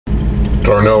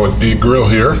Darnell with E-Grill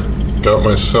here. Got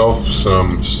myself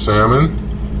some salmon,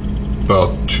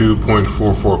 about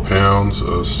 2.44 pounds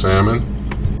of salmon,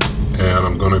 and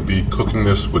I'm going to be cooking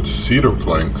this with Cedar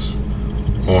Planks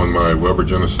on my Weber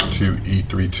Genesis 2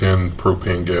 E-310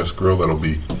 propane gas grill. That'll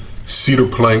be Cedar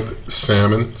Planked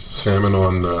Salmon, salmon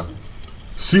on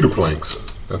Cedar Planks.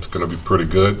 That's going to be pretty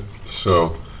good.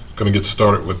 So, going to get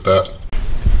started with that.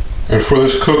 And for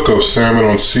this cook of salmon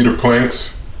on Cedar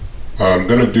Planks, I'm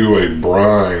going to do a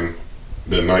brine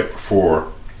the night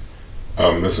before.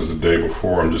 This is the day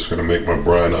before. I'm just going to make my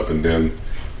brine up, and then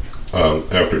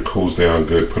after it cools down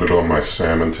good, put it on my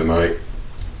salmon tonight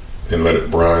and let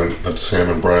it brine, let the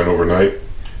salmon brine overnight.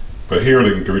 But here are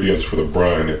the ingredients for the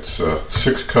brine. It's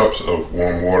 6 cups of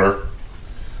warm water,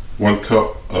 1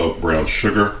 cup of brown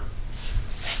sugar,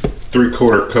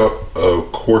 3/4 cup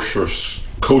of kosher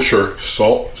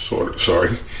salt,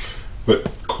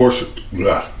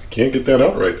 can't get that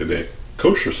out right today.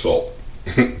 Kosher salt,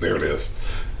 there it is,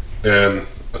 and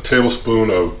a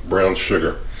tablespoon of brown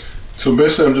sugar. So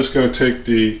basically I'm just going to take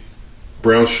the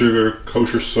brown sugar,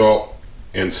 kosher salt,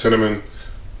 and cinnamon,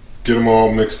 get them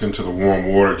all mixed into the warm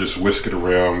water, just whisk it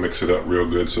around, mix it up real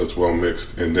good so it's well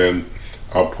mixed, and then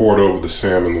I'll pour it over the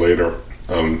salmon later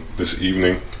this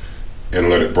evening and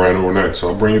let it brine overnight. So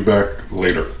I'll bring you back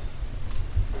later.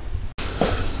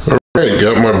 Alright,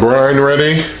 got my brine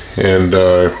ready, and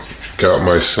got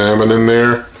my salmon in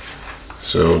there.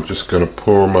 So I'm just going to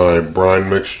pour my brine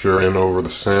mixture in over the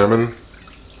salmon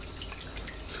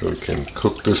so we can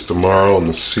cook this tomorrow on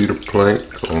the Cedar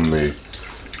Plank on the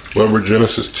Weber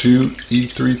Genesis 2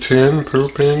 E-310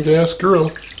 propane gas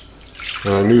grill.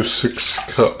 And I knew 6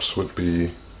 cups would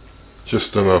be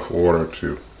just enough water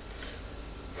to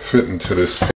fit into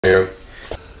this pan.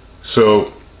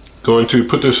 So going to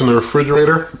put this in the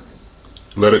refrigerator,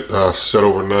 let it set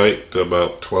overnight,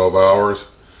 about 12 hours,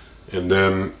 and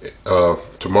then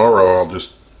tomorrow I'll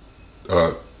just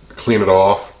clean it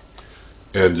off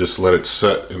and just let it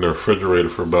set in the refrigerator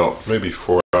for about maybe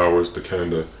 4 hours to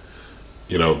kind of,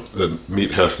 you know, the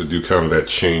meat has to do kind of that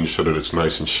change so that it's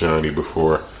nice and shiny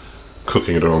before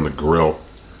cooking it on the grill.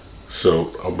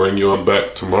 So I'll bring you on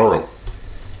back tomorrow.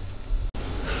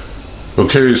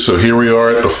 Okay, so here we are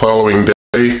at the following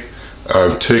day.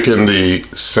 I've taken the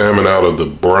salmon out of the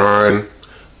brine.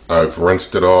 I've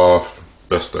rinsed it off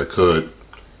best I could,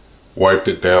 wiped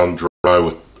it down dry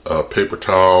with paper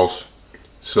towels.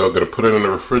 So I'm going to put it in the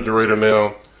refrigerator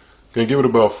now. Going to give it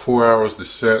about 4 hours to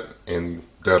set, and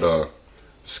that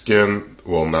skin,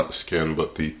 well, not the skin,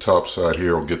 but the top side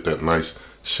here will get that nice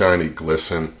shiny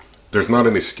glisten. There's not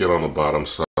any skin on the bottom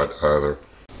side either.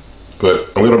 But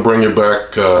I'm going to bring you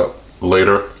back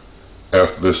later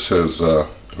after this has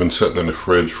been sitting in the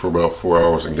fridge for about 4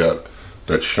 hours and got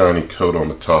that shiny coat on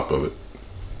the top of it.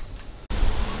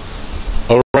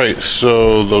 Alright,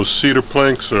 so those cedar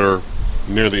planks are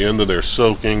near the end of their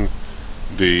soaking.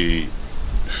 The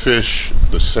fish,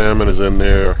 the salmon is in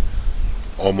there,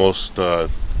 almost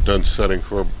done setting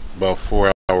for about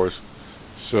 4 hours.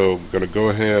 So I'm going to go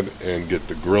ahead and get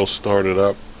the grill started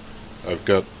up. I've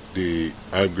got the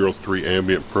iGrill 3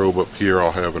 ambient probe up here.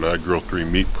 I'll have an iGrill 3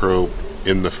 meat probe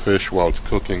in the fish while it's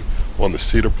cooking on the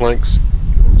cedar planks.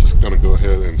 I'm just going to go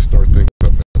ahead and start things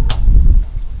up.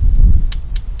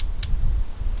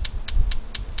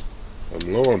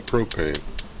 I'm low on propane,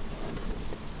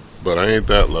 but I ain't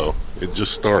that low. It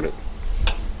just started.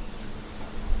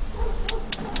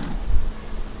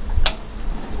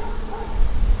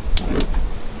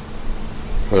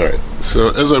 Alright, so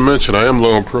as I mentioned, I am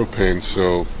low on propane,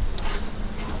 so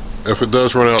if it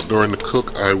does run out during the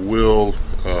cook, I will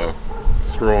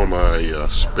throw on my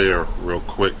spare real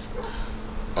quick.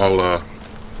 I'll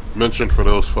mention for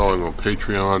those following on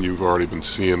Patreon, you've already been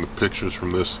seeing the pictures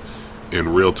from this in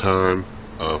real time.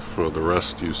 For the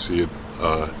rest, you see it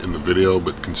in the video,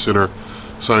 but consider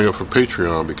signing up for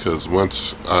Patreon, because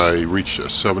once I reach a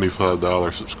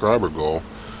 $75 subscriber goal,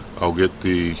 I'll get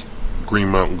the Green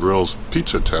Mountain Grill's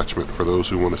pizza attachment for those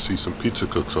who want to see some pizza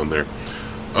cooks on there.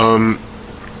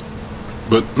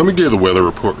 But let me give you the weather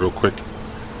report real quick.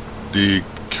 The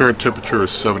current temperature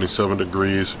is 77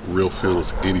 degrees, real feel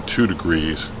is 82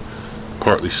 degrees,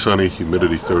 partly sunny,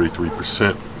 humidity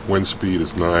 33%, wind speed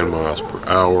is 9 miles per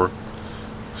hour.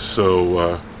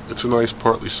 So it's a nice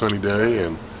partly sunny day,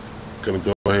 and I'm going to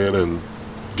go ahead and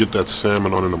get that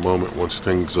salmon on in a moment once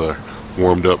things are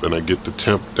warmed up and I get the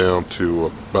temp down to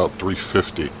about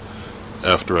 350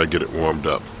 after I get it warmed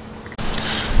up.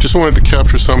 Just wanted to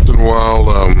capture something while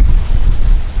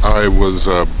I was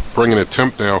bringing a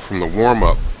temp down from the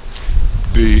warm-up.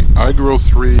 The iGrill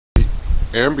 3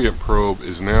 ambient probe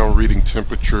is now reading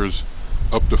temperatures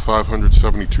up to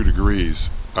 572 degrees.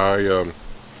 I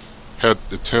had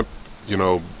the temp,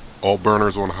 all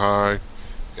burners on high,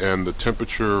 and the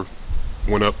temperature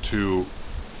went up to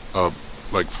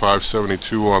like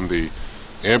 572 on the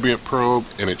ambient probe,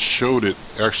 and it showed it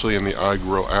actually in the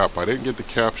iGrill app. I didn't get to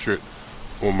capture it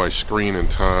on my screen in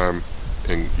time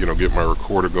and get my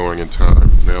recorder going in time.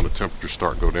 Now the temperature's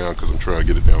starting to go down because I'm trying to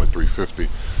get it down to 350.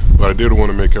 But I did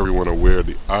want to make everyone aware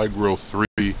the iGrill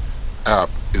 3 app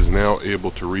is now able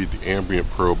to read the ambient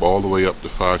probe all the way up to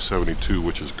 572,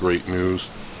 which is great news.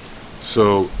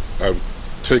 So I've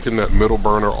taken that middle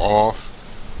burner off,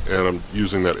 and I'm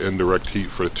using that indirect heat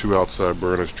for the 2 outside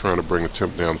burners, trying to bring the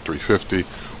temp down to 350.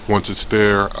 Once it's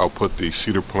there, I'll put the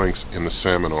cedar planks and the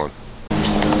salmon on.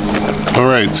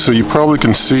 Alright, so you probably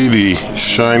can see the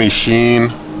shiny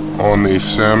sheen on the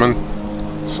salmon,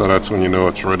 so that's when you know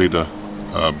it's ready to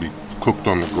be cooked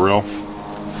on the grill.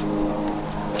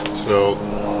 So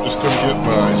just going to get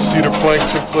my cedar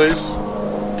planks in place.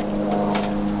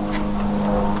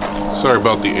 Sorry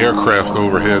about the aircraft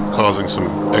overhead causing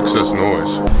some excess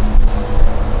noise.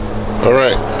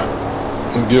 Alright,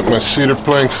 I'll get my cedar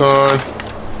planks on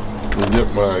and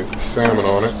get my salmon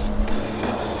on it.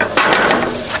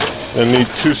 I need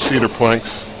 2 cedar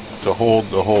planks to hold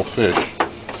the whole fish.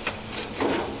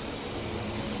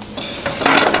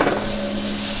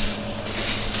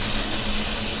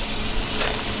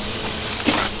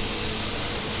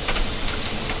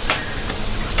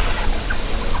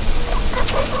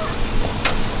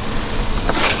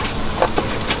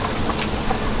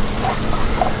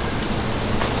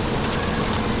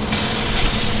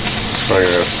 I'm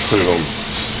going to put it on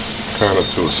kind of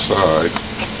to the side.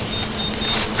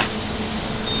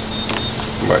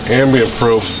 My ambient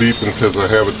probe's beeping because I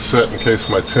have it set in case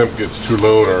my temp gets too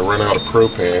low or I run out of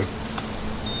propane.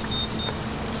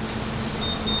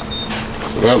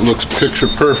 So that looks picture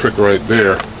perfect right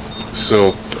there.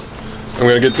 So I'm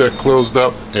going to get that closed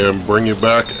up and bring you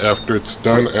back after it's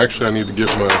done. Actually, I need to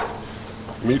get my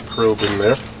meat probe in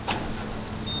there.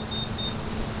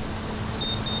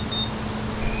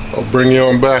 I'll bring you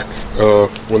on back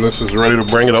when this is ready to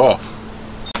bring it off.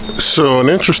 So an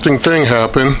interesting thing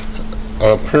happened.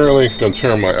 Apparently, I'm going to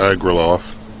turn my iGrill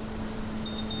off.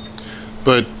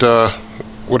 But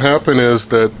what happened is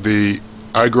that the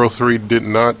iGrill 3 did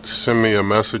not send me a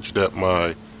message that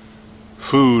my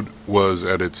food was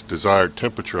at its desired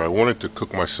temperature. I wanted to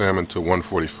cook my salmon to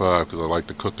 145 because I like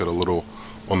to cook it a little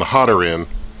on the hotter end.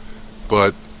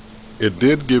 But it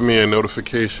did give me a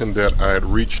notification that I had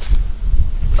reached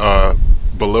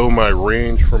below my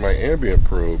range for my ambient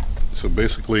probe. So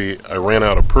basically, I ran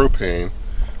out of propane,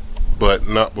 but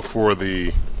not before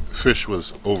the fish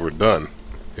was overdone,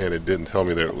 and it didn't tell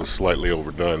me that it was slightly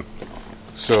overdone.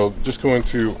 So just going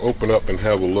to open up and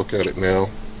have a look at it now.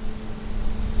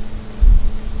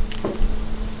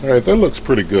 Alright, that looks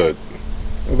pretty good.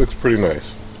 That looks pretty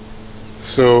nice.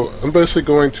 So I'm basically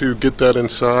going to get that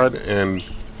inside and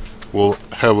we'll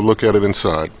have a look at it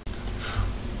inside.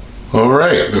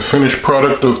 Alright, the finished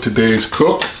product of today's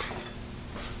cook.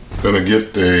 I'm going to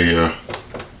get a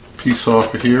piece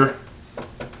off of here.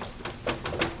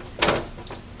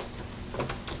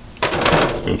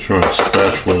 I'm trying to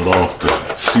spatula it off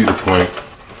the cedar plank.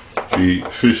 The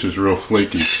fish is real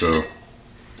flaky, so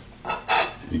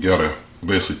you gotta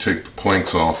basically take the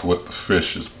planks off with the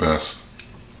fish is best.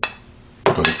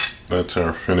 But that's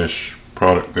our finished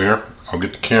product there. I'll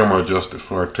get the camera adjusted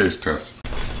for our taste test.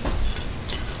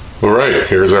 Alright,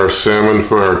 here's our salmon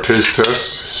for our taste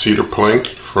test. Cedar Planked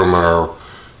from our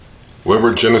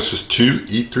Weber Genesis 2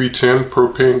 E-310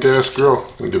 propane gas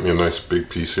grill. And give me a nice big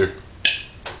piece here.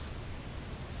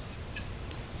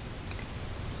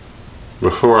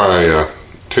 Before I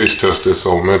taste test this,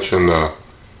 I'll mention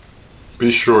be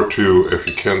sure to, if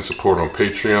you can, support on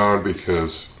Patreon,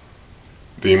 because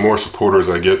the more supporters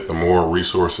I get, the more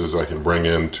resources I can bring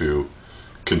in to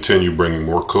continue bringing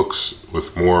more cooks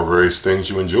with more various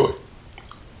things you enjoy.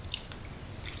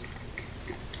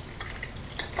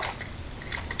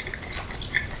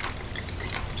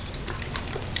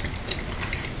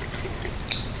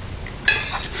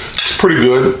 It's pretty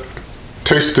good.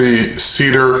 Taste the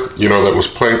cedar, that was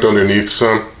planked underneath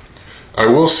some. I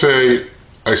will say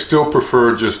I still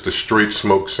prefer just the straight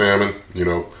smoked salmon,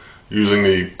 using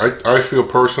the, I feel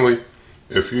personally,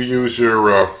 if you use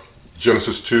your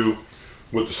Genesis 2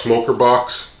 with the smoker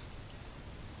box,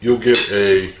 you'll get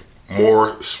a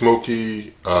more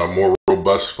smoky, more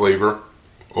robust flavor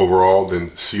overall than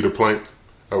Cedar Plank.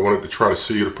 I wanted to try the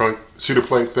Cedar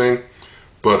Plank thing,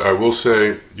 but I will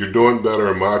say you're doing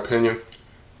better in my opinion.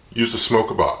 Use the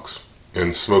smoker box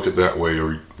and smoke it that way,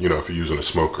 or if you're using a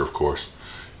smoker, of course.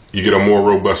 you get a more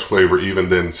robust flavor even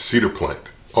than Cedar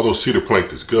Planked. Although Cedar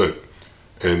Planked is good,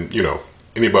 and you know,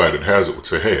 anybody that has it would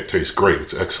say, hey, it tastes great,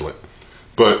 it's excellent.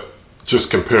 But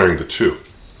just comparing the two.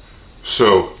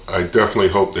 So I definitely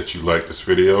hope that you like this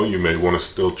video. You may want to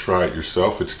still try it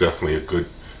yourself. It's definitely a good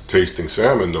tasting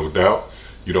salmon, no doubt.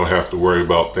 You don't have to worry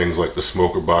about things like the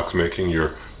smoker box making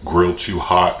your grill too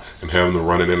hot and having to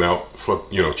run in and out,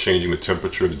 you know, changing the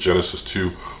temperature. The Genesis 2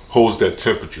 holds that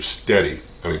temperature steady.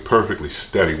 I mean, perfectly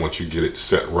steady once you get it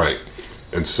set right.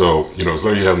 And so, you know, as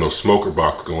long as you have no smoker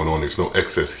box going on, there's no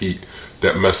excess heat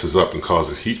that messes up and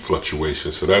causes heat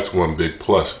fluctuation. So that's one big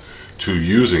plus to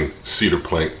using Cedar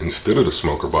Plank instead of the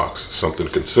smoker box. Something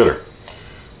to consider.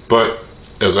 But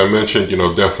as I mentioned, you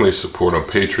know, definitely support on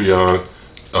Patreon.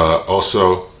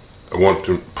 Also, I want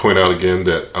to point out again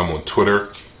that I'm on Twitter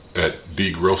at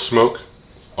dgrillsmoke.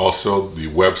 Also, the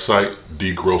website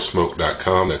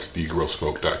dgrillsmoke.com. That's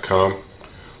dgrillsmoke.com.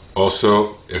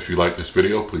 Also, if you like this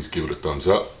video, please give it a thumbs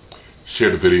up. Share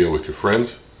the video with your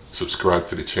friends. Subscribe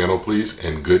to the channel, please,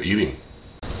 and good eating.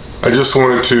 I just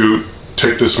wanted to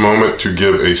take this moment to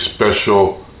give a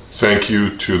special thank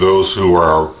you to those who are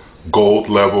our gold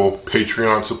level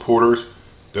Patreon supporters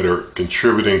that are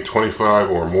contributing $25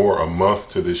 or more a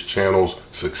month to this channel's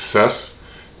success.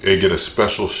 They get a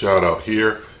special shout out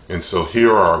here. And so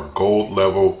here are our gold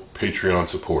level Patreon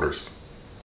supporters.